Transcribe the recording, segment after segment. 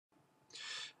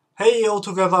Hey all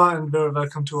together, and very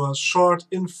welcome to a short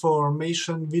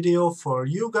information video for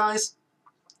you guys.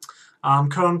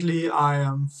 Currently I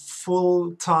am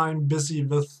full-time busy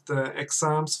with the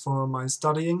exams for my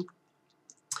studying,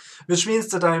 which means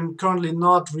that I'm currently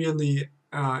not really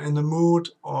in the mood,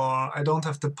 or I don't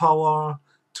have the power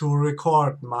to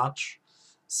record much.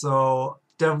 So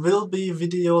there will be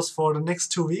videos for the next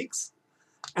 2 weeks,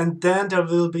 and then there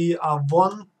will be a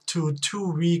 1 to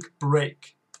 2 week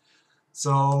break.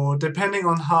 So depending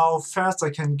on how fast I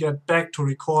can get back to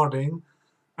recording,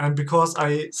 and because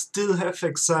I still have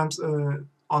exams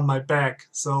on my back,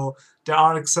 so there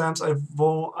are exams I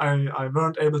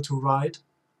weren't able to write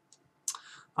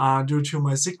due to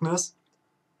my sickness.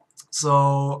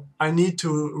 So I need to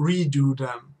redo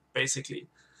them basically.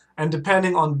 And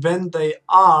depending on when they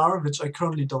are, which I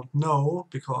currently don't know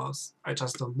because I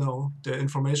just don't know, the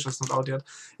information is not out yet,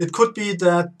 it could be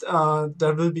that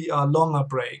there will be a longer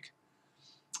break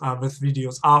with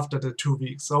videos after the 2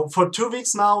 weeks. So for 2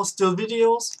 weeks now, still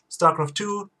videos, StarCraft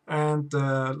 2 and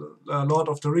the Lord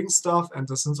of the Rings stuff and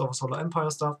the Sins of a Solar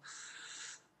Empire stuff.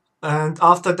 And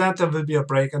after that there will be a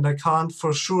break, and I can't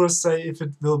for sure say if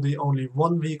it will be only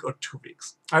 1 week or 2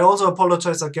 weeks. I also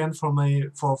apologize again for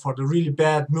the really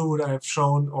bad mood I have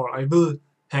shown, or I will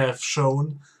have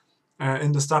shown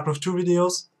in the StarCraft 2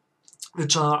 videos,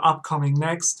 which are upcoming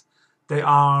next. They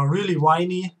are really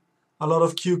whiny. A lot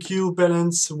of QQ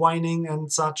balance whining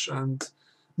and such, and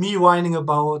me whining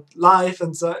about life,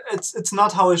 and so it's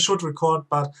not how I should record,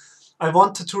 but I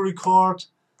wanted to record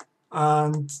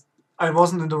and I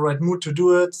wasn't in the right mood to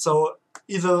do it. So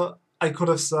either I could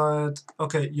have said,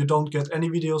 okay, you don't get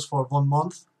any videos for 1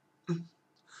 month,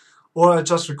 or I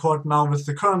just record now with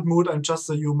the current mood. I'm just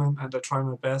a human and I try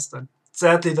my best, and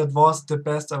sadly that was the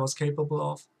best I was capable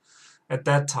of at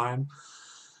that time.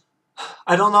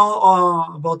 I don't know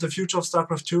about the future of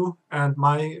StarCraft 2 and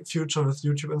my future with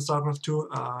YouTube in StarCraft 2.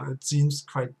 It seems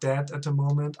quite dead at the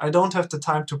moment. I don't have the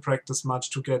time to practice much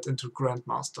to get into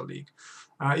Grandmaster League.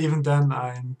 Even then,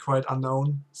 I'm quite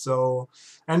unknown. So,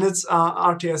 and it's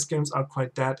RTS games are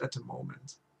quite dead at the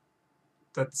moment.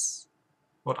 That's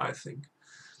what I think.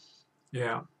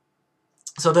 Yeah.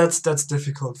 So that's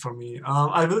difficult for me.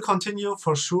 I will continue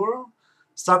for sure.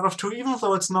 StarCraft 2, even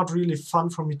though it's not really fun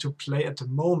for me to play at the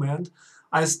moment,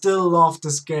 I still love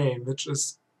this game, which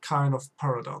is kind of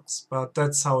paradox, but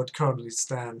that's how it currently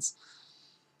stands.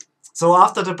 So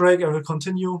after the break I will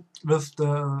continue with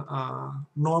the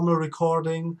normal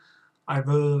recording. I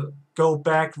will go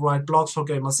back, write blogs for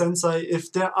Gamer Sensei.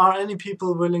 If there are any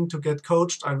people willing to get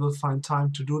coached, I will find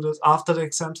time to do this after the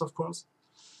exams, of course.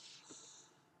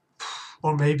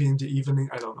 Or maybe in the evening,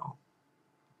 I don't know.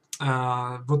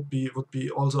 Would be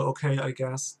also okay, I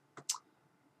guess.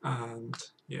 And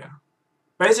yeah,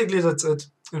 basically that's it.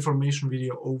 Information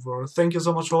video over. Thank you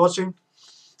so much for watching,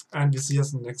 and we see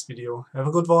us in the next video. Have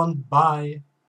a good one. Bye.